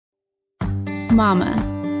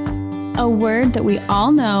Mama. A word that we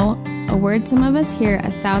all know, a word some of us hear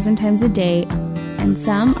 1,000 times a day, and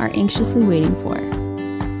some are anxiously waiting for.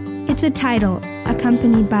 It's a title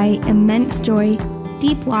accompanied by immense joy,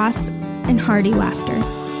 deep loss, and hearty laughter.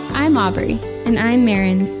 I'm Aubrey. And I'm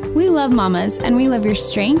Marin. We love mamas, and we love your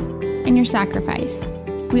strength and your sacrifice.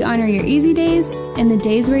 We honor your easy days and the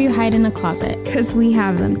days where you hide in a closet. Because we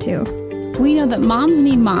have them too. We know that moms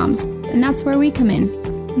need moms, and that's where we come in.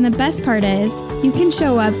 And the best part is, you can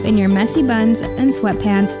show up in your messy buns and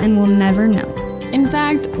sweatpants and we'll never know. In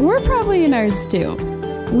fact, we're probably in ours too.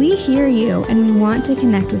 We hear you and we want to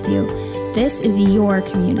connect with you. This is your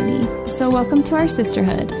community. So welcome to our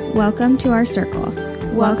sisterhood. Welcome to our circle.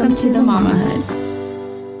 Welcome to the mamahood.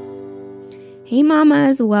 Hey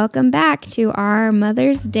mamas, welcome back to our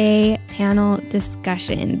Mother's Day panel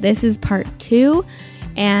discussion. This is part 2,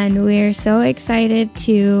 and we're so excited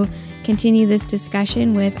to continue this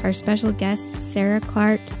discussion with our special guests, Sarah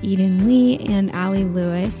Clark, Eden Lee, and Allie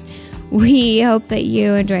Lewis. We hope that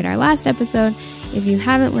you enjoyed our last episode. If you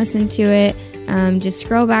haven't listened to it, just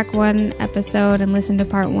scroll back one episode and listen to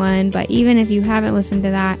part 1. But even if you haven't listened to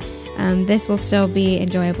that, this will still be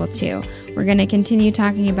enjoyable too. We're going to continue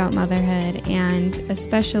talking about motherhood, and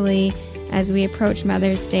especially as we approach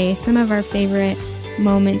Mother's Day, some of our favorite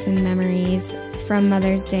moments and memories from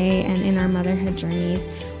Mother's Day and in our motherhood journeys.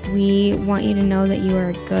 We want you to know that you are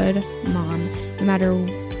a good mom. No matter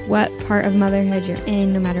what part of motherhood you're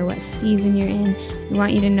in, no matter what season you're in, we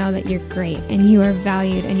want you to know that you're great and you are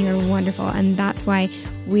valued and you are wonderful. And that's why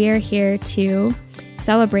we are here to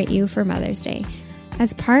celebrate you for Mother's Day.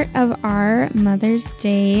 As part of our Mother's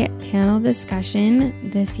Day panel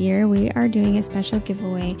discussion this year, we are doing a special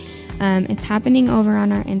giveaway. It's happening over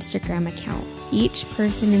on our Instagram account. Each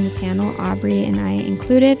person in the panel, Aubrey and I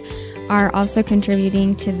included, are also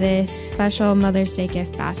contributing to this special Mother's Day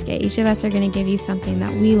gift basket. Each of us are going to give you something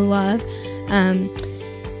that we love,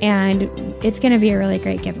 and it's going to be a really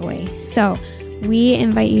great giveaway. So we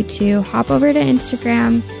invite you to hop over to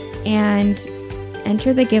Instagram and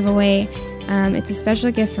enter the giveaway. It's a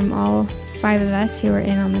special gift from all 5 of us who are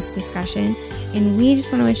in on this discussion, and we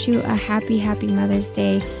just want to wish you a happy Mother's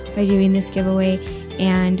Day by doing this giveaway.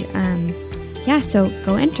 And so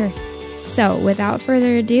go enter. So without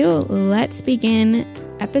further ado, let's begin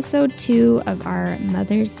episode 2 of our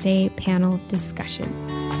Mother's Day panel discussion.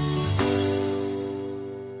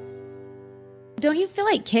 Don't you feel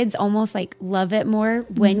like kids almost like love it more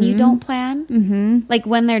when you don't plan? Mm-hmm. Like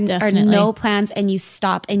when there Definitely. are no plans and you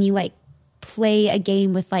stop and you like play a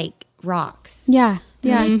game with like rocks. Yeah.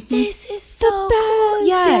 Like, this is so cool.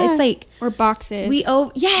 Yeah, it's like Or boxes.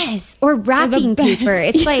 or wrapping paper.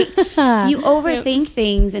 It's like you overthink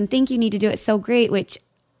things and think you need to do it so great, which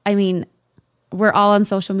I mean, we're all on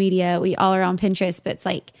social media, we all are on Pinterest, but it's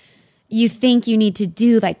like you think you need to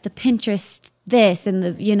do like the Pinterest this and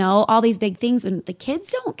the, you know, all these big things when the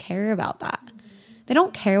kids don't care about that. They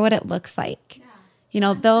don't care what it looks like. You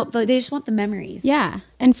know, they just want the memories. Yeah.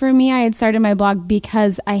 And for me, I had started my blog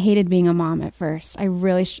because I hated being a mom at first. I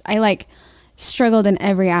really, I struggled in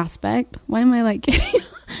every aspect. Why am I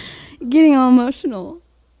getting all emotional?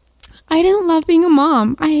 I didn't love being a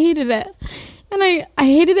mom. I hated it. And I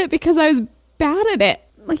hated it because I was bad at it.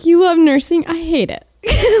 Like, you love nursing. I hate it.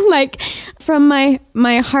 Like, from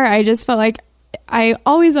my heart, I just felt like I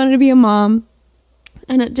always wanted to be a mom,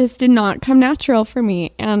 and it just did not come natural for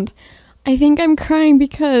me. And I think I'm crying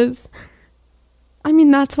because, I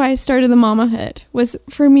mean, that's why I started the mamahood, was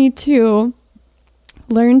for me to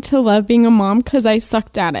learn to love being a mom, because I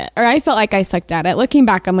sucked at it, or I felt like I sucked at it. Looking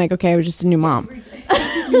back, I'm like, okay, I was just a new mom.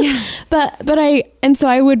 Yeah. But so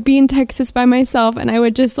I would be in Texas by myself, and I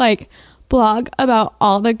would just like blog about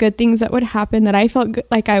all the good things that would happen that I felt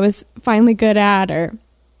like I was finally good at,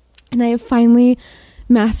 and I have finally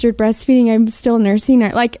mastered breastfeeding. I'm still nursing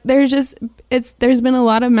it. Like, there's been a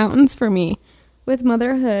lot of mountains for me with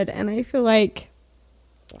motherhood, and I feel like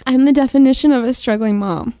I'm the definition of a struggling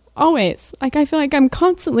mom. Always. Like, I feel like I'm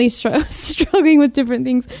constantly struggling with different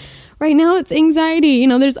things. Right now it's anxiety. You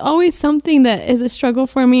know, there's always something that is a struggle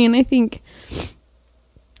for me, and I think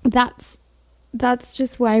that's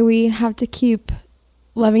just why we have to keep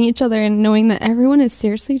loving each other and knowing that everyone is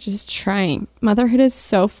seriously just trying. Motherhood is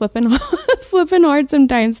so flipping hard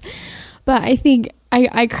sometimes. But I think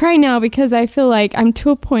I cry now because I feel like I'm to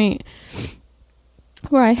a point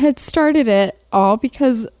where I had started it all,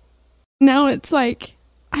 because now it's like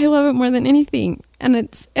I love it more than anything. And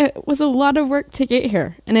it was a lot of work to get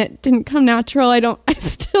here, and it didn't come natural. I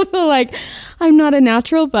still feel like I'm not a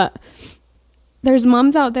natural, but there's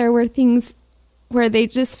moms out there where they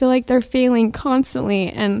just feel like they're failing constantly.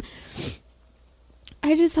 And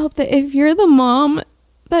I just hope that if you're the mom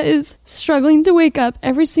that is struggling to wake up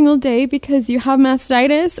every single day because you have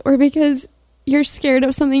mastitis, or because you're scared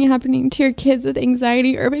of something happening to your kids with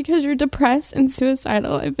anxiety, or because you're depressed and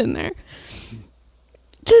suicidal, I've been there.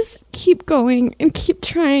 Just keep going and keep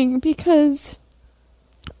trying, because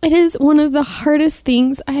it is one of the hardest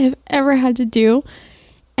things I have ever had to do.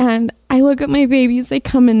 And I look at my babies, they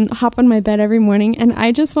come and hop on my bed every morning, and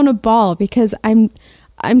I just want to bawl, because I'm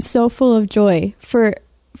so full of joy for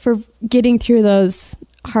getting through those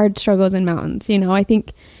hard struggles and mountains. You know, I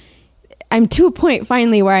think I'm to a point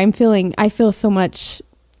finally where I feel so much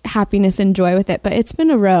happiness and joy with it, but it's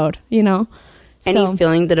been a road, you know. Any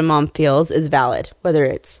feeling that a mom feels is valid, whether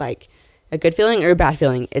it's like a good feeling or a bad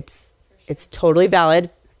feeling. It's totally valid.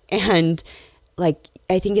 And like,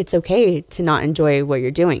 I think it's okay to not enjoy what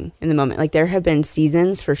you're doing in the moment. Like, there have been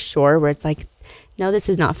seasons for sure where it's like, no, this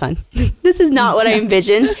is not fun. This is not what I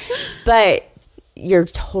envisioned. But you're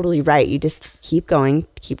totally right. You just keep going,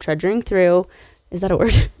 keep trudging through. Is that a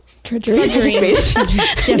word? Trudgering.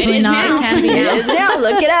 Definitely not. Now. It can be It is now.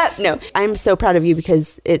 Look it up. No, I'm so proud of you,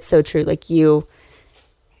 because it's so true. Like, you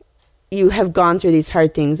have gone through these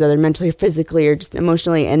hard things, whether mentally or physically or just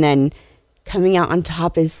emotionally, and then coming out on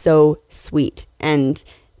top is so sweet. And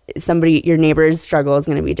your neighbor's struggle is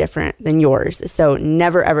going to be different than yours. So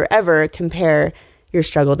never, ever, ever compare your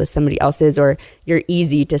struggle to somebody else's, or your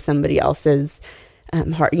easy to somebody else's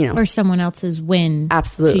hard, you know. Or someone else's win.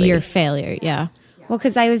 Absolutely. To your failure. Yeah. Well,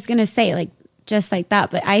 because I was going to say, like, just like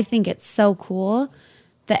that, but I think it's so cool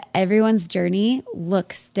that everyone's journey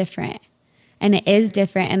looks different, and it is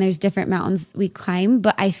different, and there's different mountains we climb,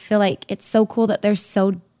 but I feel like it's so cool that they're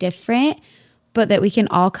so different, but that we can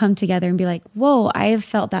all come together and be like, whoa, I have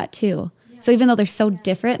felt that too. Yeah. So even though they're so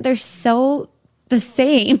different, they're so the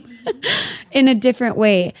same in a different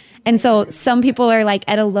way. And so some people are like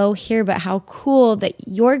at a low here, but how cool that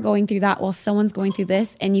you're going through that while someone's going through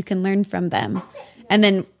this, and you can learn from them. And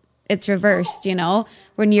then it's reversed, you know,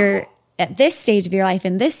 when you're at this stage of your life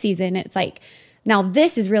in this season, it's like, now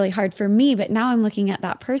this is really hard for me, but now I'm looking at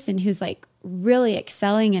that person who's like really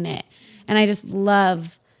excelling in it. And I just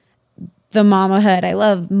love the mamahood. I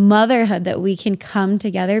love motherhood, that we can come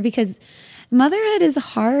together, because motherhood is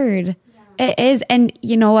hard. Yeah. It is. And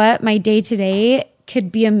you know what? My day today could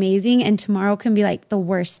be amazing, and tomorrow can be like the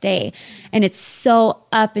worst day. And it's so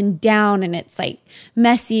up and down, and it's like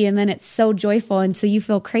messy, and then it's so joyful. And so you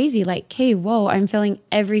feel crazy, like, hey, whoa, I'm feeling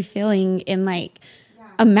every feeling in like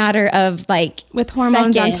a matter of like with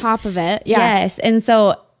hormones seconds. on top of it. Yeah. Yes. And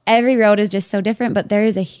so every road is just so different, but there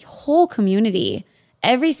is a whole community.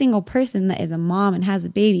 Every single person that is a mom and has a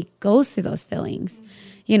baby goes through those feelings. Mm-hmm.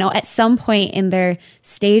 You know, at some point in their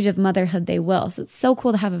stage of motherhood, they will. So it's so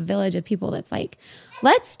cool to have a village of people that's like,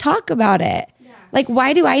 let's talk about it. Yeah. Like,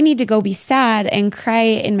 why do I need to go be sad and cry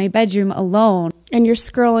in my bedroom alone? And you're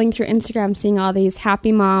scrolling through Instagram, seeing all these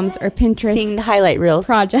happy moms, or Pinterest, seeing the highlight reels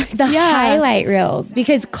projects. The highlight reels.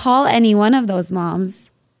 Because call any one of those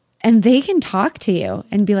moms, and they can talk to you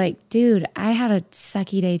and be like, dude, I had a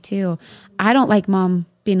sucky day too. I don't like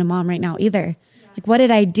being a mom right now either. Yeah. Like, what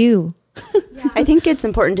did I do? Yeah. I think it's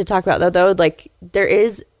important to talk about that, though. Like, there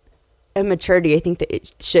is a maturity I think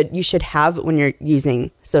that you should have when you're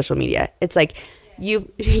using social media. It's like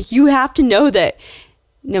you have to know that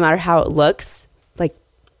no matter how it looks, like,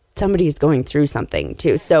 somebody's going through something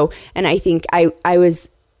too. So, and I think I've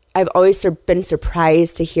always been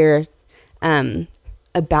surprised to hear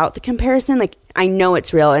about the comparison. Like, I know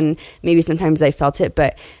it's real, and maybe sometimes I felt it,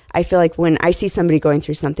 but I feel like when I see somebody going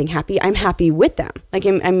through something happy, I'm happy with them. Like,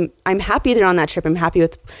 I'm happy they're on that trip. I'm happy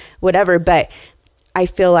with whatever, but I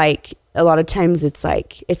feel like a lot of times it's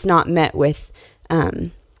like, it's not met with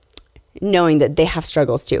knowing that they have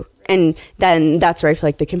struggles too. And then that's where I feel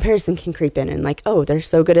like the comparison can creep in, and like, oh, they're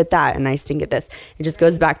so good at that, and I stink at this. It just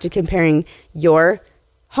goes back to comparing your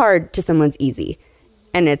hard to someone's easy.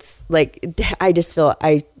 And it's like, I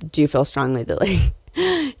do feel strongly that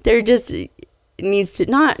like there just needs to,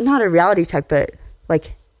 not a reality check, but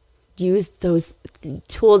like use those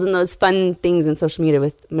tools and those fun things in social media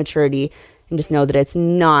with maturity, and just know that it's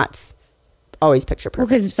not always picture perfect. Well,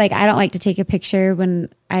 because it's like, I don't like to take a picture when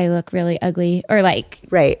I look really ugly, or like,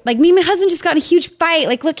 right. Like, me and my husband just got in a huge fight.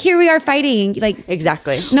 Like, look, here we are fighting. Like,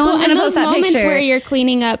 exactly. No one's gonna post that moments picture. where you're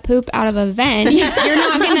cleaning up poop out of a vent, you're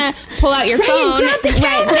not gonna pull out your phone grab the right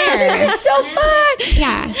camera. there. This is so fun.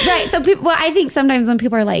 Yeah. Right. So people, well, I think sometimes when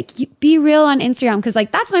people are like, be real on Instagram, because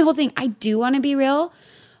like, that's my whole thing. I do want to be real,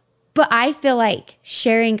 but I feel like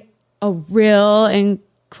sharing a real, in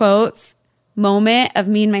quotes, moment of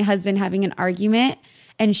me and my husband having an argument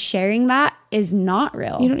and sharing that is not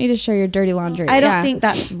real. You don't need to share your dirty laundry. I don't think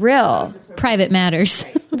that's real. Private matters.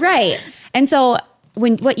 Right. And so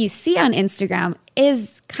when what you see on Instagram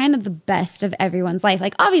is kind of the best of everyone's life.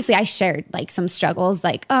 Like, obviously I shared like some struggles,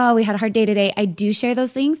 like, oh, we had a hard day today. I do share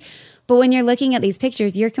those things. But when you're looking at these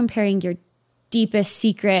pictures, you're comparing your deepest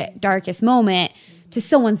secret, darkest moment to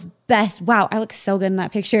someone's best. Wow, I look so good in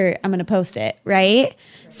that picture. I'm going to post it. Right.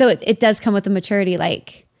 So it does come with the maturity.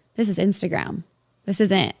 Like, this is Instagram. This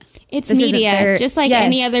isn't. It's this isn't media, their- just like Yes.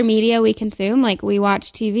 any other media we consume. Like we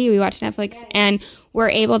watch TV, we watch Netflix, and we're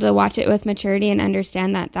able to watch it with maturity and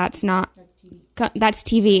understand that that's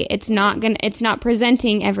TV. It's not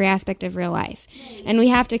presenting every aspect of real life, and we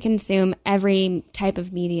have to consume every type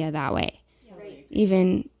of media that way,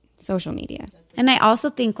 even social media. And I also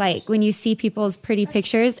think, like, when you see people's pretty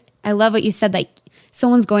pictures, I love what you said, like,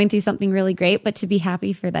 someone's going through something really great, but to be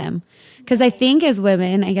happy for them. Because I think as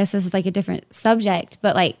women, I guess this is like a different subject,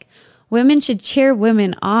 but like women should cheer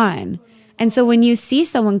women on. And so when you see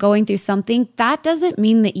someone going through something, that doesn't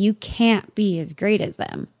mean that you can't be as great as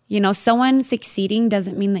them. You know, someone succeeding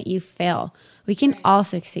doesn't mean that you fail. We can all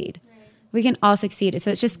succeed. We can all succeed.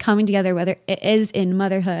 So it's just coming together, whether it is in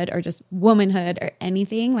motherhood or just womanhood or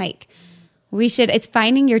anything. Like, it's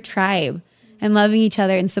finding your tribe and loving each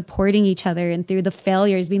other and supporting each other, and through the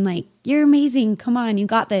failures being like, you're amazing. Come on, you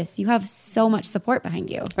got this. You have so much support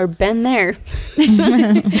behind you. Or been there.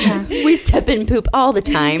 We step in poop all the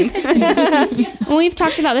time. Well, we've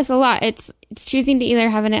talked about this a lot. It's choosing to either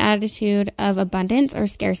have an attitude of abundance or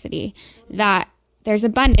scarcity. That there's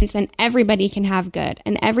abundance and everybody can have good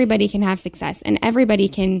and everybody can have success and everybody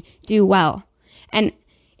can do well. And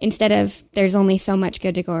instead of there's only so much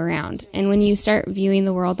good to go around. And when you start viewing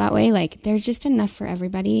the world that way, like there's just enough for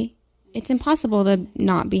everybody. It's impossible to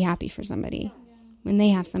not be happy for somebody when they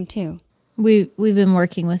have some too. We've been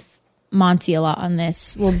working with Monty a lot on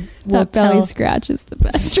this. We'll That belly tell scratch is the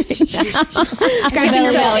best right now. Scratching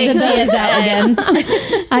her belly. The G is out again.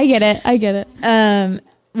 I get it.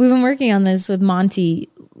 We've been working on this with Monty.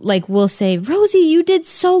 Like, we'll say, Rosie, you did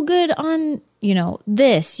so good on,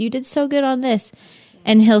 this. You did so good on this.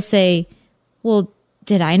 And he'll say, well,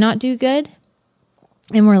 did I not do good?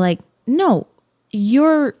 And we're like, no,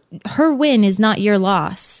 her win is not your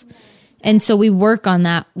loss. And so we work on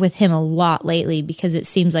that with him a lot lately, because it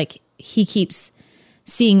seems like he keeps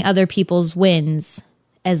seeing other people's wins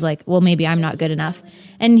as like, well, maybe I'm not good enough.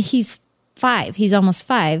 And he's 5. He's almost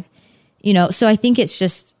 5. So I think it's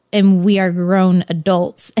just, and we are grown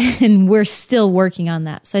adults and we're still working on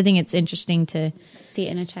that. So I think it's interesting to See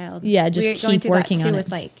it in a child. Yeah, just We're going keep through that working too on it.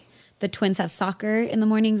 with like the twins have soccer in the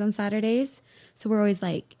mornings on Saturdays. So we're always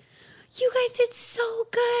like, you guys did so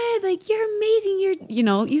good. Like, you're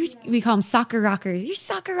amazing. We call them soccer rockers. You're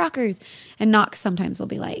soccer rockers. And Knox sometimes will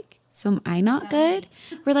be like, so am I not good?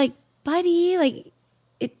 We're like, buddy, like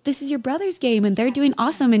this is your brother's game and they're doing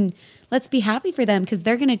awesome. And let's be happy for them because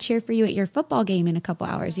they're going to cheer for you at your football game in a couple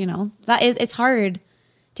hours. It's hard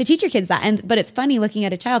to teach your kids that. But it's funny looking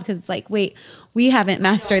at a child because it's like, wait, we haven't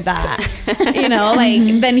mastered that.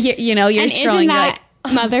 Then here, you're And scrolling. isn't You're that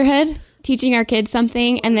like, motherhood? Teaching our kids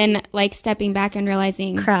something and then like stepping back and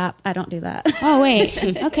realizing, crap, I don't do that. oh wait,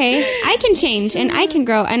 okay, I can change and I can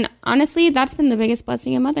grow. And honestly, that's been the biggest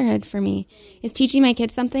blessing of motherhood for me, is teaching my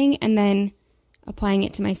kids something and then applying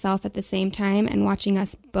it to myself at the same time and watching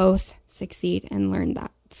us both succeed and learn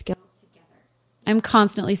that skill. I'm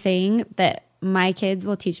constantly saying that my kids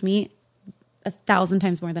will teach me 1,000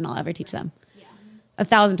 times more than I'll ever teach them.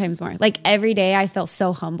 1,000 times more. Like, every day I feel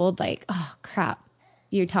so humbled, like, oh crap,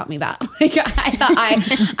 you taught me that. Like, I thought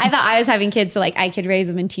I was having kids so like I could raise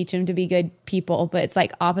them and teach them to be good people, but it's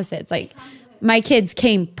like opposite. It's like my kids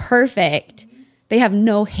came perfect. They have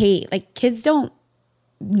no hate. Like, kids don't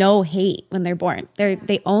know hate when they're born.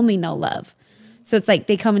 They only know love. So it's like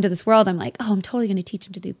they come into this world. I'm like, oh, I'm totally going to teach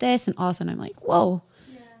them to do this. And all of a sudden I'm like, whoa,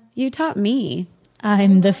 you taught me.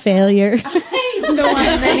 I'm the failure. The one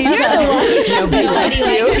that Nobody likes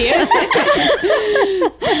you.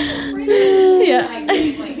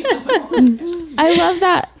 I love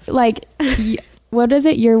that. Like, what is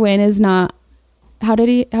it? Your win is not. How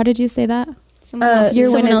did you say that?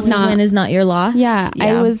 Your win is not your loss. Yeah,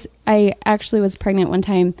 I actually was pregnant one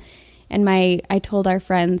time, and I told our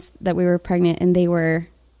friends that we were pregnant, and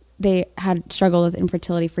they had struggled with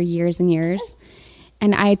infertility for years and years.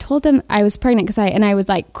 And I told them I was pregnant because I was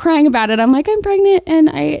like crying about it. I'm like, I'm pregnant and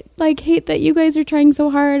I like hate that you guys are trying so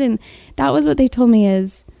hard. And that was what they told me,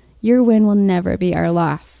 is your win will never be our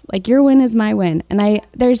loss. Like, your win is my win. And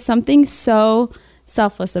there's something so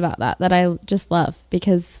selfless about that I just love,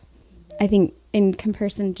 because I think in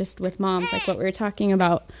comparison just with moms, like what we were talking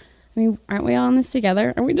about, I mean, aren't we all in this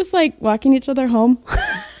together? Are we just like walking each other home?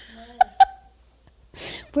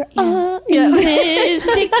 We're all in this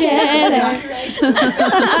together.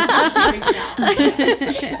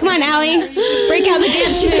 Come on, Allie. Break out the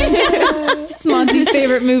dance shoes. It's Monty's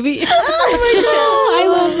favorite movie. Oh, I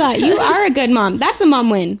love that. You are a good mom. That's a mom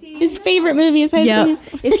win. His favorite movie is High School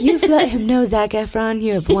Musical. If you've let him know Zac Efron,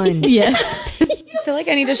 you have won. Yes. I feel like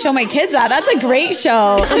I need to show my kids that. That's a great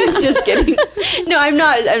show. Just kidding. No, I'm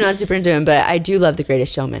not super into him, but I do love The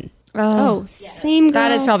Greatest Showman. Oh, same girl.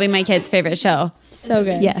 That is probably my kid's favorite show. so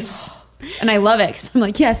good. Yes. And I love it because I'm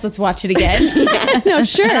like, yes, let's watch it again. No,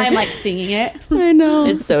 sure. And I'm like singing it. I know.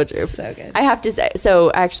 It's so true. So good. I have to say,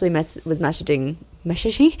 so I actually was messaging.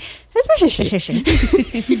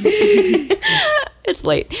 It's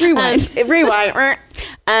late. Rewind. Rewind.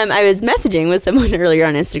 I was messaging with someone earlier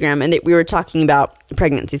on Instagram, and we were talking about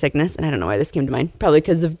pregnancy sickness, and I don't know why this came to mind. Probably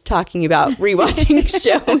because of talking about rewatching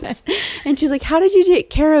shows. And she's like, "How did you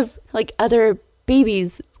take care of like other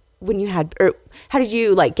babies when you had, or how did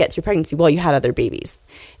you like get through pregnancy while you had other babies?"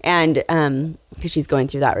 And because she's going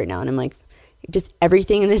through that right now, and I'm like, just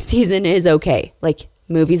everything in this season is okay. Like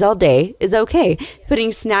movies all day is okay.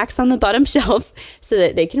 Putting snacks on the bottom shelf so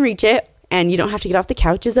that they can reach it and you don't have to get off the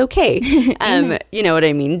couch is okay. You know what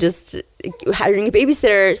I mean? Just hiring a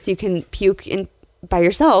babysitter so you can puke by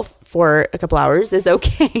yourself for a couple hours is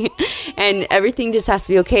okay. And everything just has to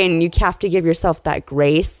be okay. And you have to give yourself that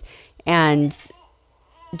grace and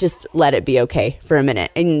just let it be okay for a minute.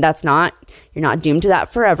 And you're not doomed to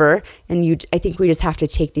that forever. And I think we just have to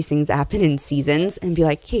take these things that happen in seasons and be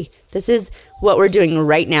like, hey, this is what we're doing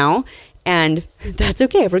right now. And that's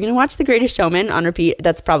okay. If we're going to watch The Greatest Showman on repeat,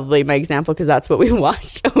 that's probably my example because that's what we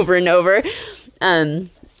watched over and over. And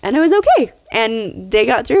it was okay. And they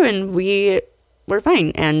got through and we were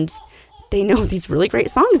fine. And they know these really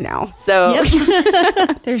great songs now. So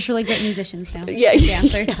There's really great musicians now. yeah,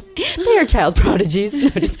 Dancers. yeah. They are child prodigies. No,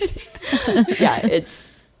 just kidding.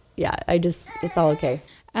 It's all okay.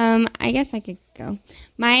 I guess I could go.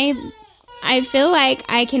 I feel like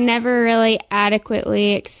I can never really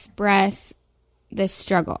adequately express this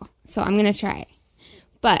struggle. So I'm going to try.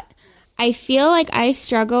 But I feel like I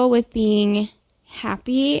struggle with being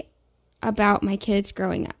happy about my kids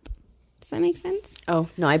growing up. Does that make sense? Oh,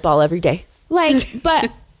 no, I bawl every day. Like, but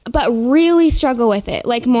really struggle with it.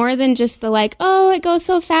 Like more than just the like, oh, it goes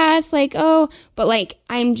so fast. Like, oh, but like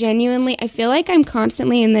I feel like I'm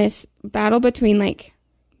constantly in this battle between like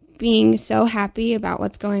being so happy about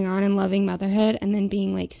what's going on and loving motherhood and then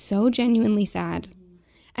being like so genuinely sad.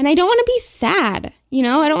 And I don't want to be sad, I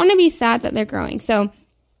don't want to be sad that they're growing. So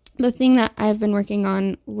the thing that I've been working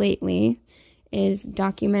on lately is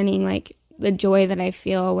documenting like the joy that I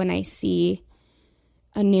feel when I see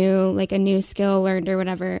a new skill learned or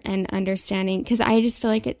whatever, and understanding, because I just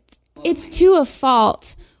feel like it's to a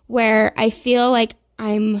fault where I feel like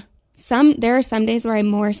there are some days where I'm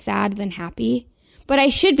more sad than happy. But I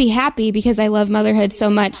should be happy because I love motherhood so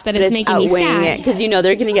much that it's making me sad. Because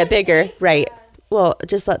they're going to get bigger. Right. Well,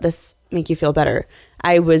 just let this make you feel better.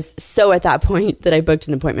 I was so at that point that I booked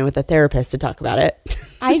an appointment with a therapist to talk about it.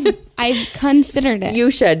 I've considered it. You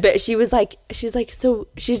should. But she's like,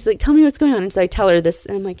 tell me what's going on. And so I tell her this,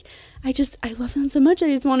 and I'm like, I love them so much. I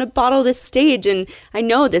just want to bottle this stage. And I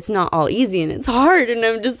know that's not all easy and it's hard. And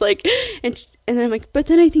I'm just like, and then I'm like, but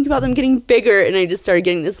then I think about them getting bigger. And I just started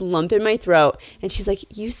getting this lump in my throat. And she's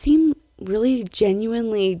like, you seem really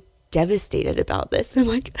genuinely devastated about this. And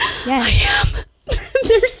I'm like, yes. I am.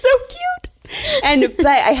 They're so cute. But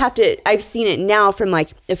I've seen it now from like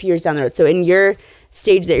a few years down the road. So in your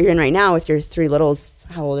stage that you're in right now with your three littles,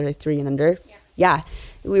 how old are they? 3 and under? Yeah.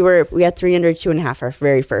 We had 3 under 2.5, our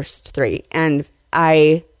very first 3. And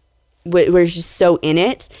I was just so in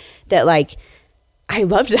it that like, I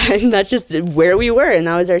loved that. And that's just where we were. And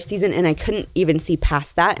that was our season. And I couldn't even see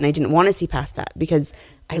past that. And I didn't want to see past that because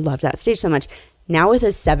I loved that stage so much. Now with a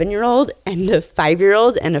 7-year-old and a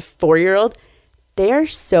 5-year-old and a 4-year-old, they are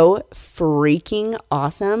so freaking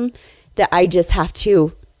awesome that I just have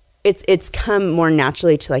to, it's come more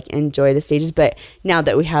naturally to like enjoy the stages. But now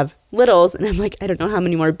that we have littles, and I'm like, I don't know how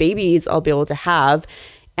many more babies I'll be able to have.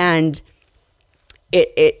 And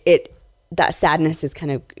that sadness is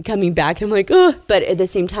kind of coming back. And I'm like, oh, but at the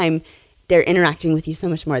same time, they're interacting with you so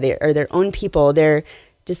much more. They are their own people. They're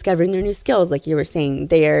discovering their new skills. Like you were saying,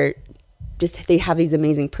 they have these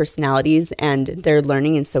amazing personalities and they're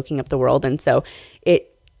learning and soaking up the world. And so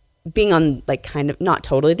being on like kind of not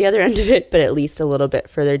totally the other end of it, but at least a little bit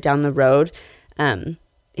further down the road, it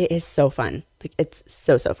is so fun. Like it's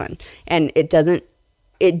so fun. And it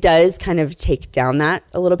does kind of take down that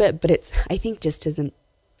a little bit, but I think just as in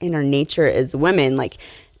our nature as women, like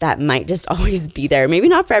that might just always be there. Maybe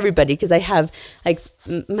not for everybody, because I have like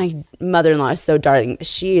my mother-in-law is so darling.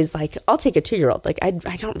 She is like, I'll take a 2-year-old. Like I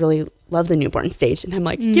don't really love the newborn stage, and I'm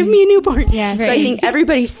like, give me a newborn. Yeah, so I think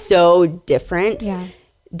everybody's so different. Yeah.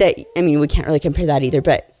 That, I mean, we can't really compare that either.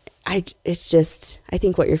 But it's just, I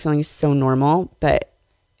think what you're feeling is so normal, but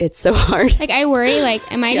it's so hard. Like, I worry, like,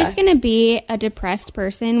 am I just going to be a depressed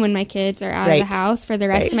person when my kids are out of the house for the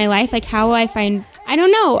rest of my life? Like, how will I find, I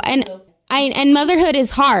don't know. And motherhood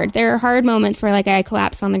is hard. There are hard moments where, like, I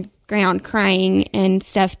collapse on the ground crying and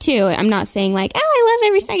stuff too. I'm not saying like, oh, I love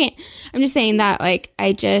every second. I'm just saying that, like,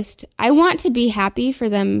 I want to be happy for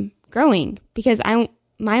them growing, because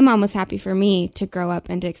my mom was happy for me to grow up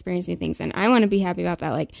and to experience new things. And I want to be happy about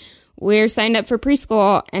that. Like, we're signed up for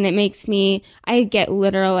preschool, and it makes me, I get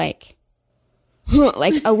literal like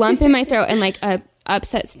a lump in my throat and like a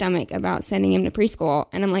upset stomach about sending him to preschool.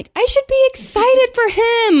 And I'm like, I should be excited for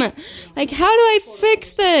him. Like, how do I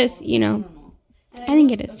fix this? You know, I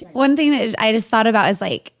think it is too. One thing that I just thought about is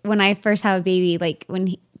like when I first have a baby, like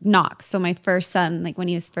when Knox, so my first son, like when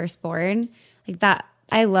he was first born, like that,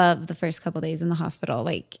 I love the first couple days in the hospital.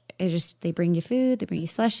 Like, they bring you food, they bring you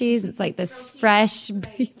slushies. It's like this fresh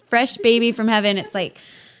baby from heaven. It's like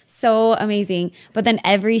so amazing. But then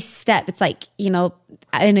every step, it's like, you know,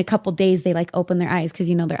 in a couple days, they like open their eyes, because,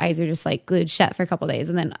 you know, their eyes are just like glued shut for a couple days.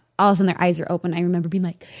 And then all of a sudden their eyes are open. I remember being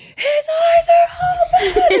like, his eyes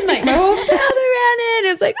are open. And like my whole family ran in.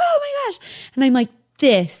 It was like, oh my gosh. And I'm like,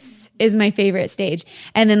 this is my favorite stage.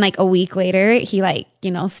 And then like a week later, he like,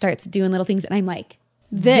 you know, starts doing little things. And I'm like,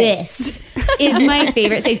 this is my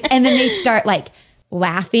favorite stage. And then they start like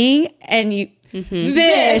laughing, and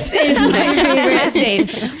this is my favorite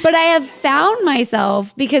stage. But I have found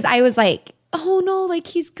myself, because I was like, oh no, like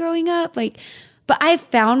he's growing up. Like, but I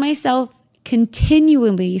found myself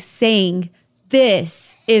continually saying,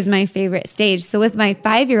 this is my favorite stage. So with my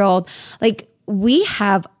 5-year-old, like we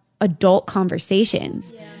have adult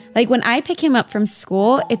conversations. Yeah. Like when I pick him up from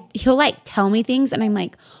school, he'll like tell me things, and I'm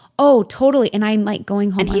like, oh, totally. And I'm like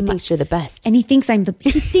going home. And he thinks you're the best. And he thinks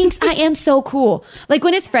he thinks I am so cool. Like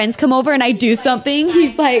when his friends come over and I do something,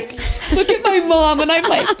 he's like, look at my mom. And I'm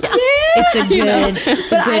like, yeah. It's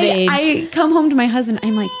a good age. I come home to my husband.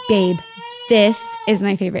 I'm like, babe, this is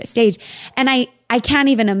my favorite stage. And I can't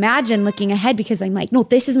even imagine looking ahead, because I'm like, no,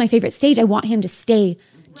 this is my favorite stage. I want him to stay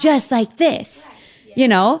just like this. You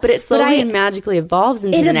know, but it slowly and magically evolves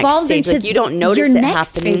into the next stage. Like you don't notice it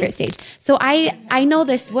happening. Favorite stage. So I know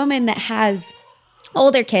this woman that has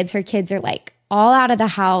older kids. Her kids are like all out of the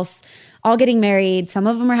house, all getting married. Some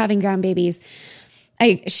of them are having grandbabies.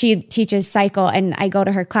 She teaches cycle, and I go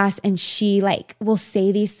to her class, and she like will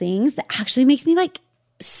say these things that actually makes me like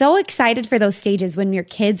so excited for those stages when your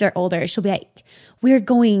kids are older. She'll be like, we're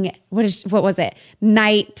going, what was it?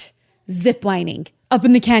 Night ziplining up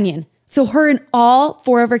in the canyon. So her and all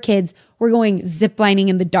 4 of her kids were going ziplining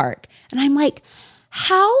in the dark. And I'm like,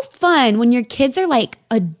 how fun when your kids are like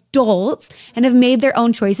adults and have made their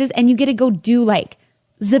own choices, and you get to go do like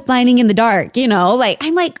ziplining in the dark, you know? Like,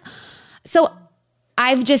 I'm like, so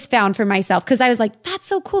I've just found for myself, because I was like, that's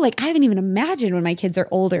so cool. Like, I haven't even imagined when my kids are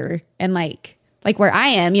older and like where I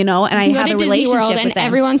am, you know, and I have a relationship World, with and them.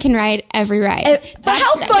 Everyone can ride every ride. But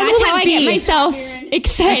how fun will how it be? I get myself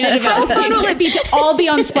excited about How fun will it be to all be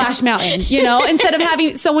on Splash Mountain, you know, instead of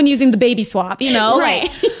having someone using the baby swap, you know? Right.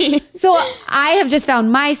 Like, so I have just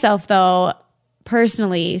found myself, though,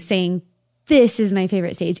 personally saying, this is my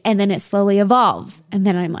favorite stage. And then it slowly evolves. And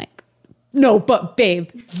then I'm like, no, but babe,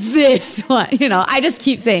 this one, you know, I just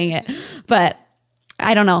keep saying it. But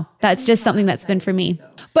I don't know. That's just something that's been for me.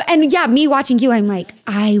 But, and yeah, me watching you, I'm like,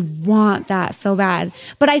 I want that so bad.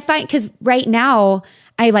 But I find, because right now,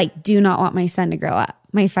 I like do not want my son to grow up.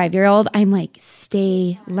 My 5-year-old, I'm like,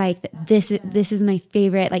 stay like this. This is my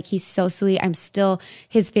favorite. Like, he's so sweet. I'm still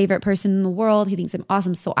his favorite person in the world. He thinks I'm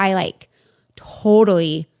awesome. So I like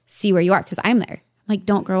totally see where you are, because I'm there. I'm like,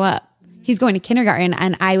 don't grow up. He's going to kindergarten,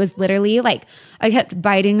 and I was literally like, I kept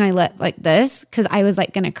biting my lip like this, because I was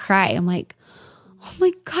like gonna cry. I'm like, oh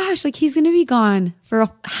my gosh, like he's going to be gone for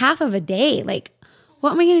half of a day. Like,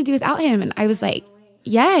 what am I going to do without him? And I was like,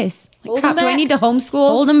 yes. Like, crap, do I need to homeschool?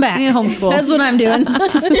 Hold him back. I need to homeschool. That's what I'm doing.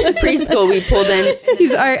 Preschool, we pulled in.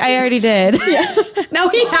 I already did. Yeah. Now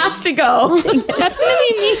he has to go. That's going to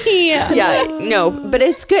be me. Yeah, no, but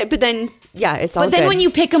it's good. But then, yeah, it's all good. But then when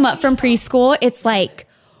you pick him up from preschool, it's like,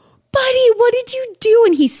 buddy, what did you do?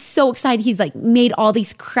 And he's so excited. He's like made all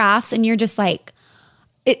these crafts, and you're just like,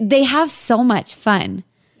 they have so much fun.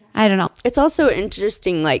 I don't know. It's also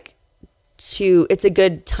interesting, like, it's a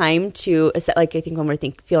good time to assess, like, I think when we're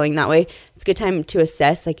feeling that way, it's a good time to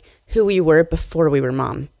assess, like, who we were before we were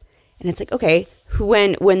mom. And it's like, okay,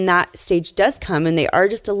 when that stage does come and they are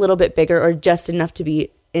just a little bit bigger or just enough to be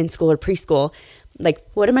in school or preschool, like,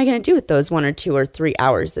 what am I going to do with those 1 or 2 or 3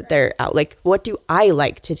 hours that they're out? Like, what do I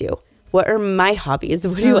like to do? What are my hobbies?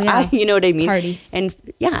 What do I, you know what I mean? Party. And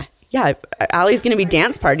yeah, Allie's going to be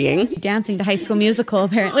dance partying. Dancing to High School Musical,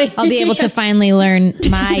 apparently. I'll be able to finally learn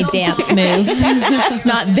my dance moves,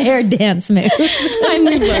 not their dance moves.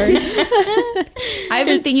 I've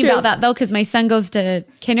been thinking about that though, because my son goes to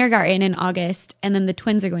kindergarten in August, and then the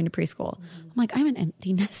twins are going to preschool. I'm like, I'm an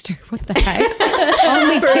empty nester. What the heck? All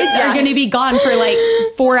my kids are going to be gone for like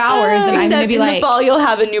 4 hours, and I'm going to be in like, the fall, you'll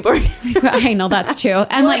have a newborn. I know that's true.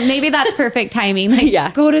 I'm like, maybe that's perfect timing.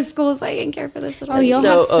 Like, go to school so I can care for this little. Oh, you'll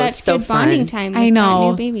have such good bonding time. With I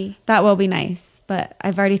know, that new baby. That will be nice. But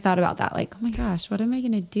I've already thought about that. Like, oh my gosh, what am I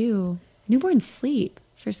going to do? Newborns sleep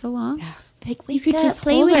for so long. Yeah. Like, you could just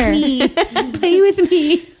play hold with her. me. Play with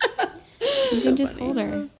me. You can just hold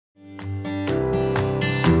her.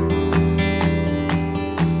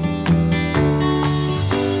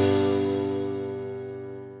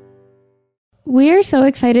 We are so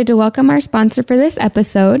excited to welcome our sponsor for this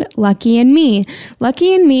episode, Lucky and Me.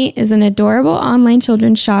 Lucky and Me is an adorable online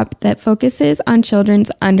children's shop that focuses on children's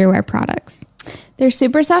underwear products. They're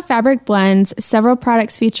super soft fabric blends, several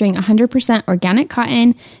products featuring 100% organic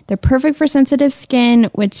cotton. They're perfect for sensitive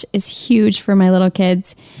skin, which is huge for my little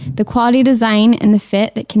kids. The quality design and the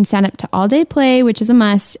fit that can stand up to all-day play, which is a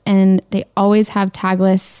must, and they always have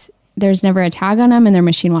tagless. There's never a tag on them, and they're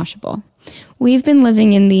machine washable. We've been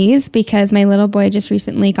living in these because my little boy just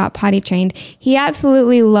recently got potty trained. He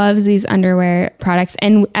absolutely loves these underwear products.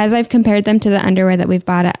 And as I've compared them to the underwear that we've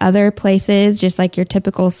bought at other places, just like your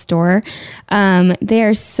typical store, they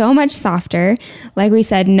are so much softer. Like we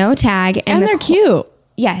said, no tag. And they're cute.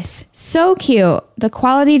 Yes, so cute. The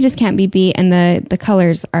quality just can't be beat, and the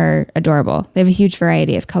colors are adorable. They have a huge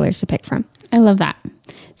variety of colors to pick from. I love that.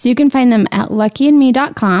 So you can find them at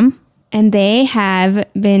luckyandme.com. And they have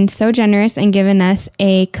been so generous and given us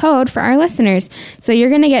a code for our listeners. So you're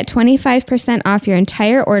going to get 25% off your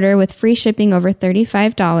entire order with free shipping over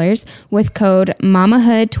 $35 with code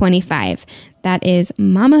MAMAHOOD25. That is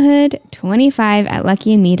MAMAHOOD25 at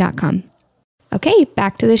luckyandme.com. Okay,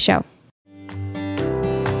 back to the show.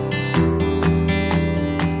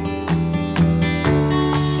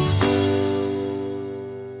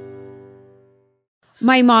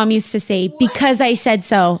 My mom used to say, because I said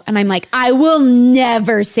so. And I'm like, I will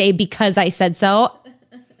never say because I said so.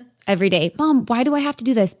 Every day. Mom, why do I have to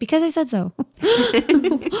do this? Because I said so.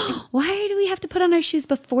 Why do we have to put on our shoes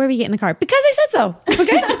before we get in the car? Because I said so.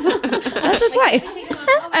 Okay? That's just why.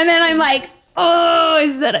 And then I'm like, oh, I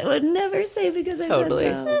said I would never say because I said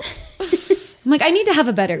so. I'm like, I need to have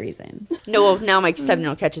a better reason. No, now my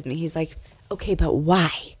 7-year-old catches me. He's like, okay, but why?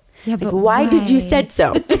 Yeah, but like, why did you said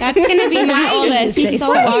so? That's gonna be my oldest. He's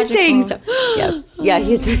so logical. So? Yeah.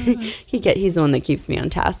 He's the one that keeps me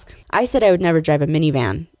on task. I said I would never drive a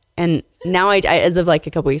minivan, and now I as of like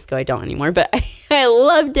a couple weeks ago, I don't anymore. But I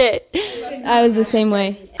loved it. I was the same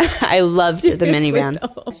way. I loved the minivan.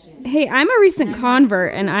 Hey, I'm a recent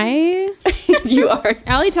convert, and you are.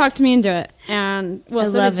 Allie talked me into it, and I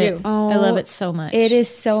love it. I love it so much. It is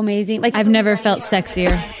so amazing. Like, I've never felt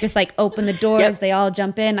sexier. Just like open the doors, they all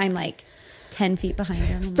jump in. I'm like 10 feet behind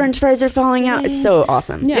them. French fries are falling out. It's so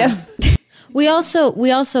awesome. Yeah. We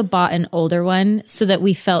also bought an older one so that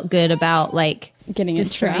we felt good about like getting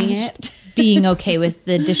destroying it, being okay with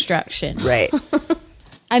the destruction. Right.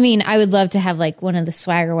 I mean, I would love to have like one of the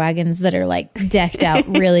swagger wagons that are like decked out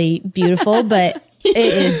really beautiful, but it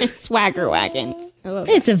is swagger wagon.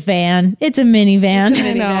 It's a van. It's a minivan.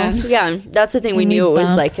 I know. Yeah, that's the thing. We knew it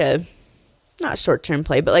was like a not short-term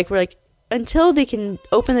play, but like we're like until they can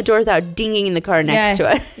open the door without dinging in the car next to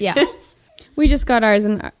us. Yeah. We just got ours,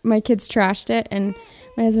 and my kids trashed it, and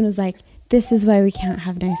my husband was like, "This is why we can't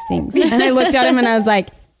have nice things." And I looked at him, and I was like,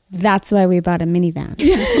 "That's why we bought a minivan."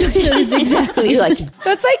 That's exactly like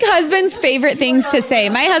that's like husband's favorite things to say.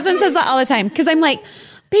 My husband says that all the time because I'm like,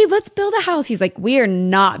 babe, let's build a house. He's like, we are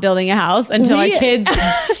not building a house until our kids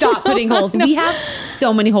stop putting holes. We have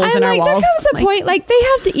so many holes in our walls. There comes a point, like, they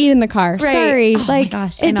have to eat in the car. Right. Sorry. Oh like, my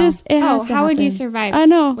gosh, it just, it has to how would you happen. survive? I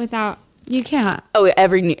know. Without, you can't. oh,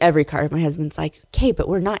 every car. My husband's like, okay, but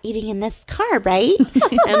we're not eating in this car, right?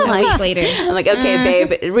 I'm like, later. I'm like, okay,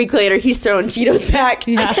 babe. A week later, he's throwing Tito's back.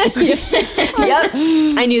 Yeah. Yep.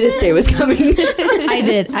 I knew this day was coming. I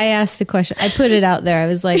did. I asked the question. I put it out there. I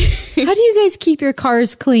was like, how do you guys keep your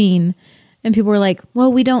cars clean? And people were like,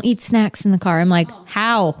 well, we don't eat snacks in the car. I'm like,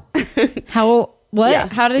 how? What? Yeah.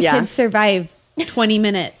 How do kids survive 20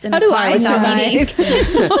 minutes in How a do car I without eating.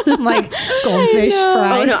 I'm like goldfish fries.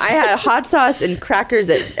 Oh no, I had hot sauce and crackers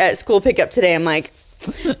at school pickup today. I'm like,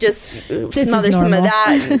 just smother some of normal.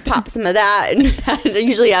 that and pop some of that, and I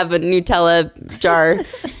usually have a Nutella jar.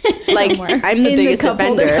 Like I'm the biggest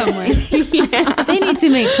offender. They need to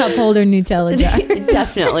make cup holder Nutella jar.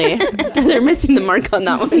 Definitely, they're missing the mark on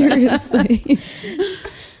that one. Seriously.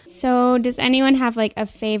 So, does anyone have like a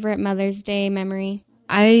favorite Mother's Day memory?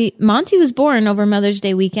 Monty was born over Mother's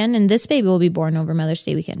Day weekend, and this baby will be born over Mother's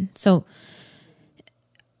Day weekend. So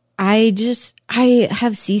I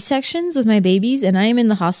have C-sections with my babies, and I am in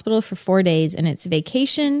the hospital for 4 days, and it's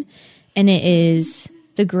vacation, and it is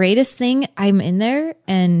the greatest thing. I'm in there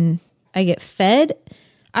and I get fed.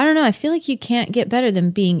 I don't know. I feel like you can't get better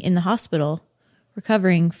than being in the hospital,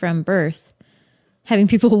 recovering from birth, having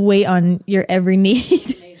people wait on your every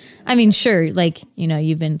need. I mean, sure, like, you know,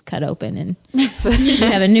 you've been cut open and you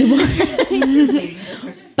have a newborn.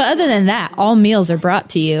 But other than that, all meals are brought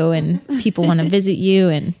to you and people want to visit you.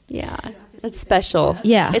 And Yeah, that's special.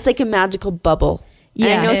 Yeah. It's like a magical bubble. And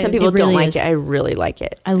Yeah, I know some it people don't really like is. it. I really like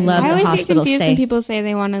it. I love I the always get hospital confused stay. when people say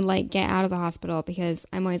they want to like get out of the hospital because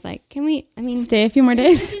I'm always like, Stay a few more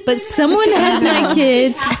days. But someone has my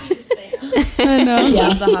kids. I know.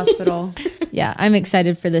 Yeah, the hospital. Yeah, I'm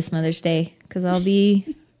excited for this Mother's Day because I'll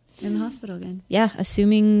be, In the hospital again.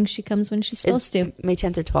 assuming she comes when she's supposed to. May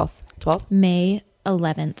 10th or 12th? 12th? May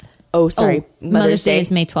 11th. Oh, sorry. Mother's Day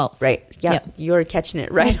is May 12th. Right. Yeah. Yep. You're catching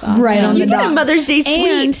it right. Right on You the get a dot. Mother's Day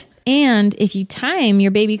sweet. And if you time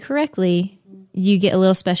your baby correctly, you get a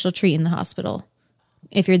little special treat in the hospital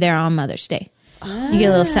if you're there on Mother's Day. You get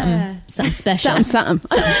a little something special. Something.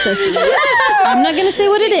 I'm not going to say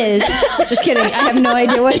what it is. Just kidding. I have no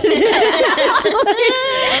idea what it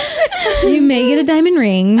is. You may get a diamond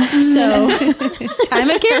ring, so time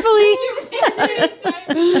it carefully.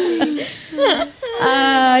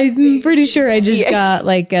 I'm pretty sure I just got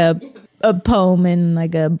like a poem and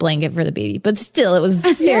like a blanket for the baby, but still, it was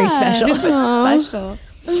very special. Special.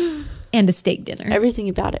 And a steak dinner. Everything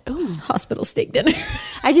about it. Oh, Hospital steak dinner.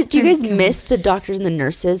 do you guys miss the doctors and the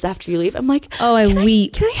nurses after you leave? I'm like, Oh, I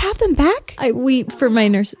weep. Can I have them back? I weep for my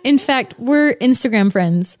nurse. In fact, we're Instagram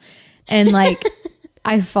friends, and like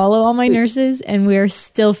I follow all my nurses, and we're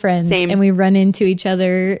still friends. Same. And we run into each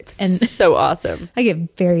other, and So awesome. I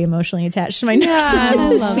get very emotionally attached to my nurses.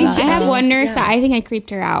 I have one nurse that I think I creeped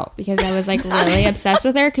her out because I was like really obsessed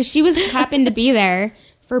with her because she happened to be there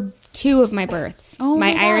for 2 of my births.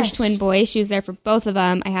 My Irish twin boys, she was there for both of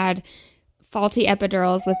them. I had faulty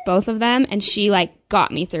epidurals with both of them, and she like got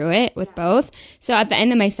me through it with both. So at the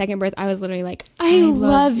end of my second birth, I was literally like, I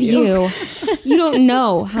love you. You don't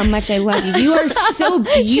know how much I love you. You are so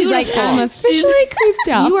beautiful. She's like, I'm officially creeped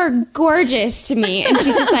out. You are gorgeous to me. And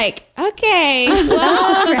she's just like, okay.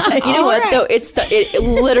 Well, You know what though? It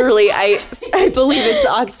literally I believe it's the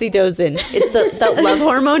oxytocin. It's that love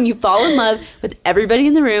hormone. You fall in love with everybody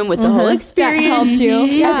in the room with the whole experience. That helps you.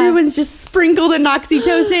 Yeah. Everyone's just sprinkled in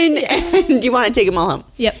oxytocin, and you want to take them all home.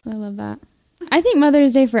 Yep. I love that. I think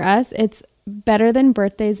Mother's Day for us, it's better than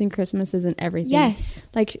birthdays and Christmases and everything. Yes.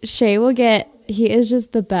 Like Shay he is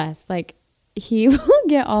just the best. Like he will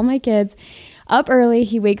get all my kids up early.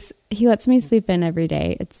 He lets me sleep in every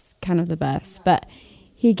day. It's kind of the best. But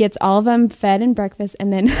he gets all of them fed and breakfast.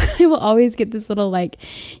 And then I will always get this little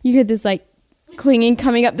you hear this clinging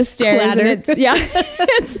coming up the stairs. Clatter. And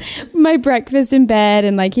it's my breakfast in bed.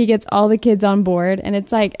 And he gets all the kids on board. And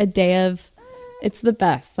it's like a day of, it's the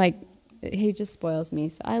best. He just spoils me.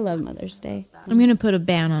 So I love Mother's Day. I'm going to put a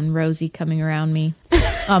ban on Rosie coming around me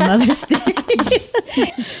on Mother's Day.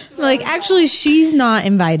 Actually, she's not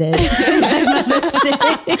invited to Mother's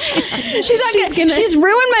Day. She's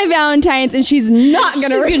ruined my Valentine's, and she's not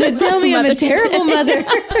gonna. She's going to tell me I'm a terrible mother.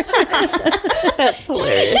 That's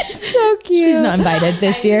hilarious. So cute. She's not invited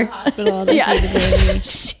this year.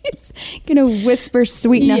 She's gonna whisper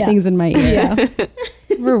sweet nothings in my ear. Yeah.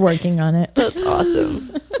 We're working on it. That's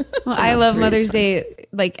awesome. Well, I love Mother's Day.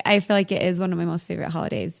 I feel like it is one of my most favorite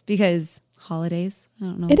holidays because holidays, I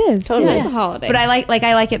don't know. It is Totally. It's a holiday. But I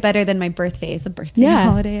like it better than my birthday. It's a birthday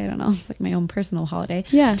holiday. I don't know. It's like my own personal holiday.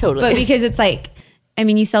 Yeah, Totally. But because it's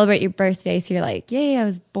you celebrate your birthday, so you're like, yay, I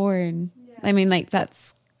was born. I mean,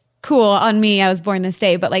 that's cool on me. I was born this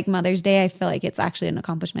day. But Mother's Day, I feel like it's actually an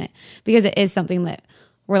accomplishment because it is something that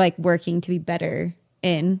we're working to be better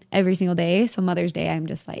in every single day. So Mother's Day, I'm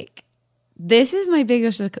just this is my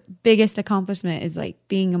biggest accomplishment is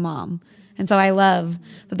being a mom. And so I love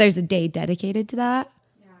that there's a day dedicated to that.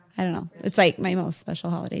 I don't know. It's my most special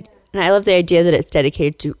holiday. And I love the idea that it's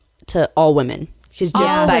dedicated to all women because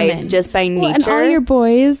just by nature, and all your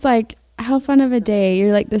boys how fun of a day.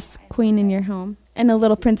 You're like this queen in your home and a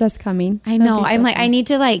little princess coming. I know. I'm like, I need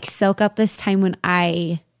to like soak up this time when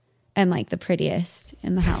I am like the prettiest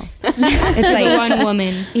in the house. It's like one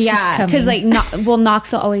woman. Yeah. Because like,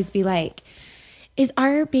 Knox will always be like, is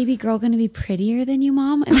our baby girl going to be prettier than you,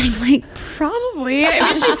 Mom? And I'm like, probably. I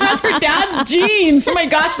mean, she has her dad's genes. Oh my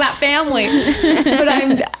gosh, that family. But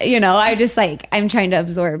I'm trying to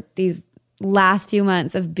absorb these last few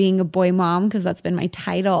months of being a boy mom, because that's been my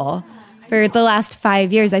title. For the last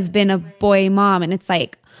 5 years, I've been a boy mom. And it's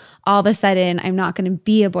like, all of a sudden, I'm not going to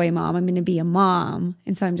be a boy mom. I'm going to be a mom.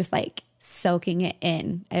 And so I'm just like soaking it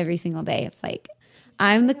in every single day. It's like,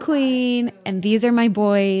 I'm the queen and these are my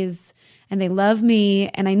boys. And they love me.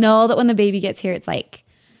 And I know that when the baby gets here, it's like,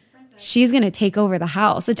 she's going to take over the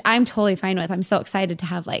house, which I'm totally fine with. I'm so excited to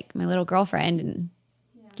have like my little girlfriend and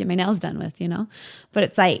get my nails done with, But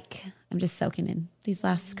it's like, I'm just soaking in these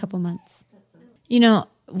last couple months.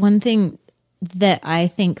 One thing that I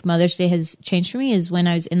think Mother's Day has changed for me is when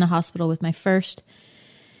I was in the hospital with my first,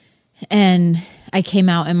 and I came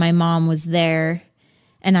out and my mom was there,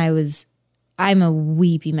 and I'm a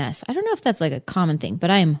weepy mess. I don't know if that's like a common thing, but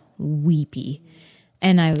I am weepy.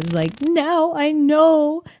 And I was like, now I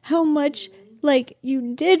know how much like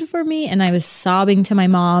you did for me. And I was sobbing to my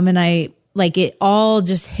mom, and it all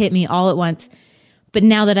just hit me all at once. But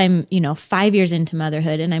now that I'm, 5 years into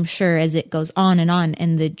motherhood, and I'm sure as it goes on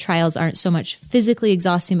and the trials aren't so much physically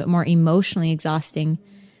exhausting, but more emotionally exhausting,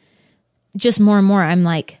 just more and more, I'm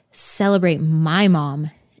like, celebrate my mom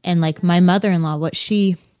and like my mother-in-law, what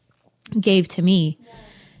she gave to me.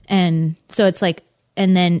 And so it's like,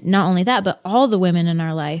 and then not only that, but all the women in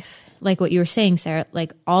our life, like what you were saying, Sarah,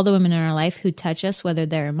 like all the women in our life who touch us, whether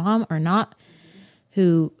they're a mom or not,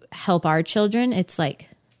 who help our children, it's like,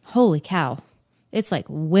 holy cow. It's like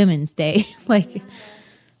Women's Day. Like,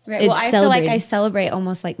 right. Well, I feel like I celebrate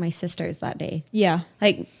almost like my sisters that day. Yeah.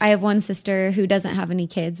 Like I have one sister who doesn't have any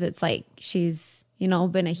kids, but it's like, she's,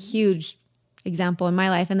 been a huge example in my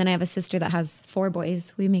life. And then I have a sister that has 4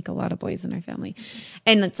 boys. We make a lot of boys in our family.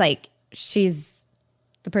 And it's like, she's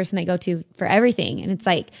the person I go to for everything. And it's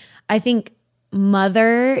like, I think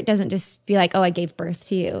mother doesn't just be like, oh, I gave birth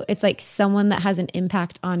to you. It's like someone that has an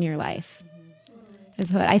impact on your life.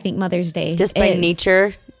 That's what I think Mother's Day just by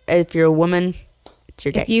nature. If you're a woman, it's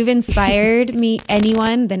your day. If you've inspired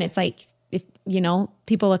anyone, then it's like, if,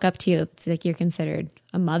 people look up to you, it's like you're considered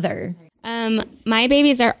a mother. My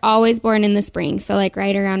babies are always born in the spring, so like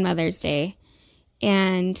right around Mother's Day.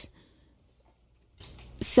 And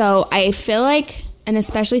so I feel like, and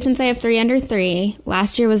especially since I have 3 under 3,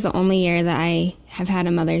 last year was the only year that I have had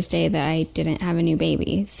a Mother's Day that I didn't have a new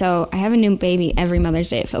baby. So I have a new baby every Mother's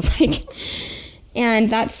Day, it feels like. And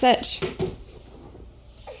that's such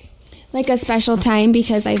like a special time,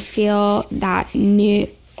 because I feel that new,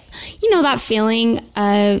 that feeling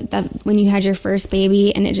of that when you had your first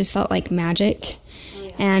baby and it just felt like magic. Oh,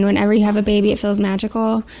 yeah. And whenever you have a baby, it feels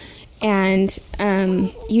magical, and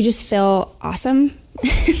you just feel awesome.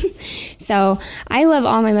 So I love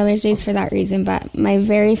all my Mother's Days for that reason, but my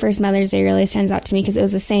very first Mother's Day really stands out to me because it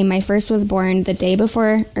was the same. My first was born the day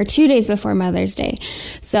before, or 2 days before Mother's Day.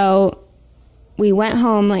 So we went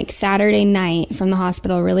home like Saturday night from the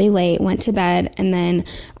hospital really late, went to bed, and then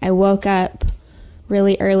I woke up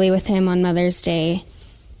really early with him on Mother's Day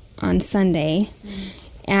on Sunday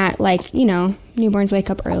at like, newborns wake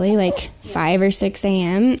up early, like 5 or 6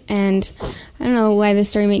 a.m. And I don't know why this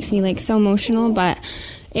story makes me like so emotional, but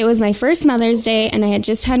it was my first Mother's Day, and I had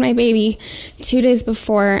just had my baby 2 days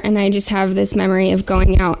before, and I just have this memory of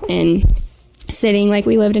going out and sitting, like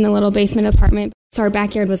we lived in a little basement apartment. So our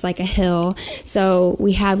backyard was like a hill, so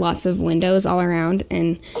we had lots of windows all around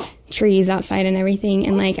and trees outside and everything.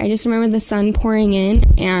 And like I just remember the sun pouring in,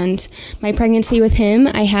 and my pregnancy with him,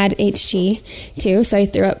 I had HG too, so I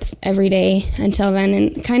threw up every day until then.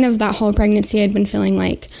 And kind of that whole pregnancy, I'd been feeling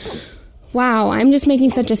like, wow, I'm just making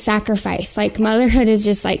such a sacrifice. Like motherhood is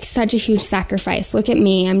just like such a huge sacrifice. Look at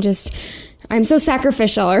me, I'm so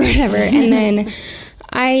sacrificial or whatever. And then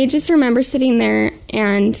I just remember sitting there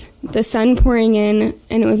and the sun pouring in,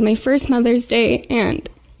 and it was my first Mother's Day, and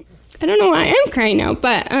I don't know why I'm crying now,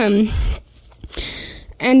 but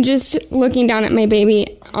and just looking down at my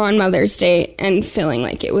baby on Mother's Day and feeling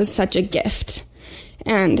like it was such a gift,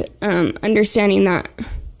 and understanding that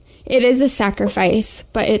it is a sacrifice,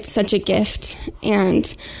 but it's such a gift,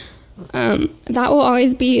 and that will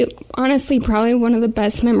always be, honestly, probably one of the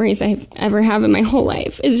best memories I ever have in my whole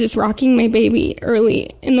life, is just rocking my baby early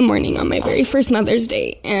in the morning on my very first Mother's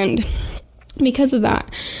Day. And because of that,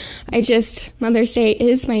 Mother's Day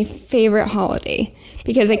is my favorite holiday,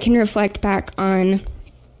 because I can reflect back on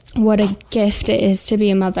what a gift it is to be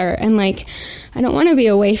a mother. And like, I don't want to be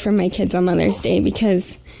away from my kids on Mother's Day,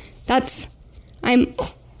 because I'm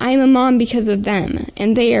a mom because of them,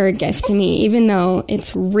 and they are a gift to me. Even though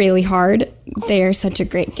it's really hard, they are such a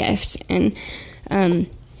great gift. And so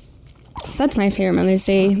that's my favorite Mother's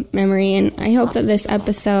Day memory. And I hope that this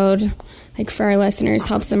episode, like, for our listeners,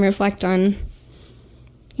 helps them reflect on,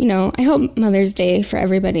 you know, I hope Mother's Day for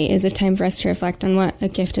everybody is a time for us to reflect on what a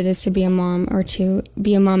gift it is to be a mom, or to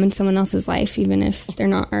be a mom in someone else's life, even if they're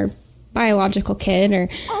not our biological kid, or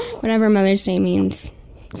whatever Mother's Day means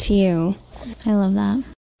to you. I love that.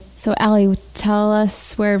 So, Allie, tell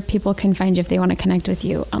us where people can find you if they want to connect with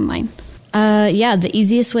you online. Yeah, the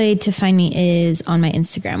easiest way to find me is on my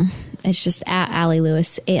Instagram. It's just at Allie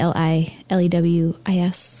Lewis,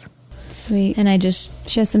 ALILEWIS. Sweet. And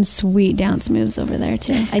she has some sweet dance moves over there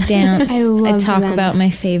too. I dance. I talk them. about my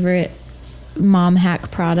favorite mom hack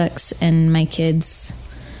products, and my kids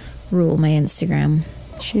rule my Instagram.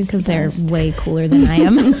 Because they're way cooler than I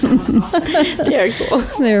am. They are cool.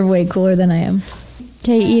 They're way cooler than I am.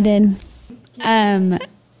 Okay, Eden. The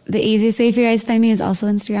easiest way for you guys to find me is also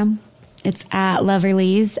Instagram. It's at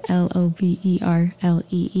Loverlees, Loverlees.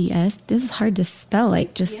 This is hard to spell,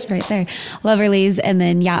 like, just right there. Loverlees. And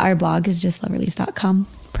then, yeah, our blog is just loverlees.com.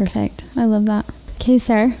 Perfect. I love that. Okay,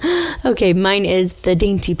 Sarah. Okay, mine is The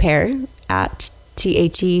Dainty Pear at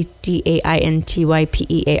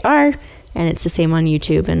TheDaintyPear. And it's the same on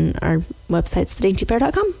YouTube, and our website's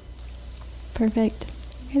thedaintypear.com. Perfect.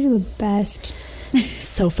 You guys are the best.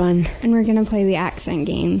 So fun. And we're going to play the accent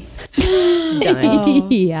game.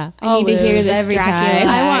 Done. Yeah. I need to hear this every Dracula.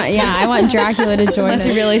 time. I want Dracula to join Unless us.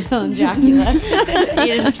 you're really feeling Dracula.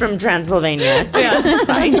 Eden's from Transylvania. Yeah, it's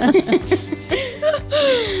fine.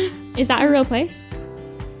 Is that a real place?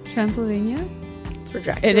 Transylvania? It's where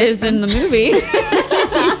Dracula It is in the movie.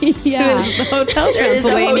 Yeah. It's the Hotel There is a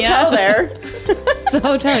Transylvania. hotel there. It's a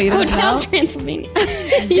hotel. You don't Hotel know? Transylvania.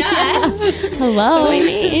 Hello.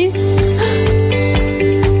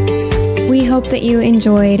 We hope that you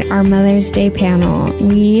enjoyed our Mother's Day panel.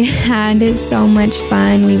 We had so much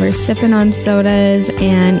fun. We were sipping on sodas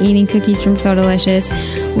and eating cookies from Sodalicious.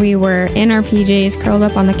 We were in our PJs, curled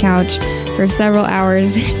up on the couch for several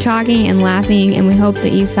hours, talking and laughing, and we hope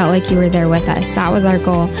that you felt like you were there with us. That was our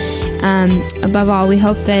goal. Above all, we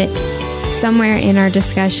hope that somewhere in our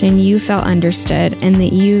discussion you felt understood, and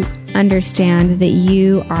that you understand that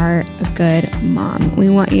you are a good mom. We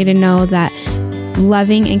want you to know that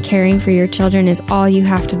loving and caring for your children is all you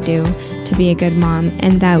have to do to be a good mom,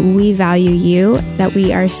 and that we value you, that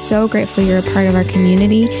we are so grateful you're a part of our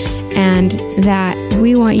community, and that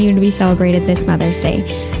we want you to be celebrated this Mother's Day.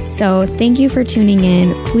 So thank you for tuning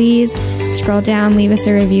in. Please scroll down, leave us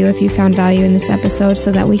a review if you found value in this episode,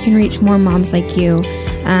 so that we can reach more moms like you.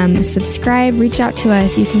 Subscribe, reach out to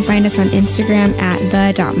us. You can find us on Instagram at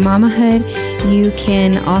the.mamahood. You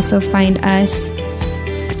can also find us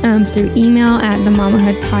through email at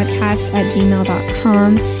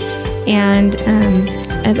themamahoodpodcast@gmail.com. And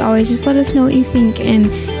as always, just let us know what you think,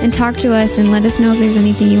 and talk to us, and let us know if there's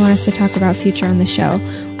anything you want us to talk about future on the show.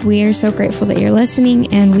 We are so grateful that you're listening,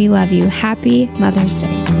 and we love you. Happy Mother's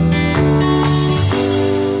Day.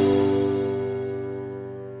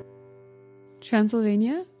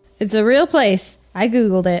 Transylvania? It's a real place. I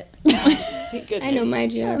Googled it. I know my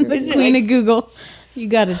geography. Queen of Google. You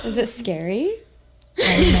got it. Is it scary? Wait,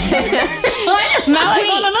 are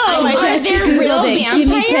there real vampires? Give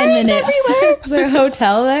me 10 minutes. Is there a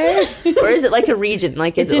hotel there? Or is it like a region?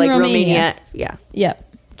 Like, is It's it in like Romania. Romania? Yeah. Yep.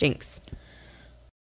 Jinx.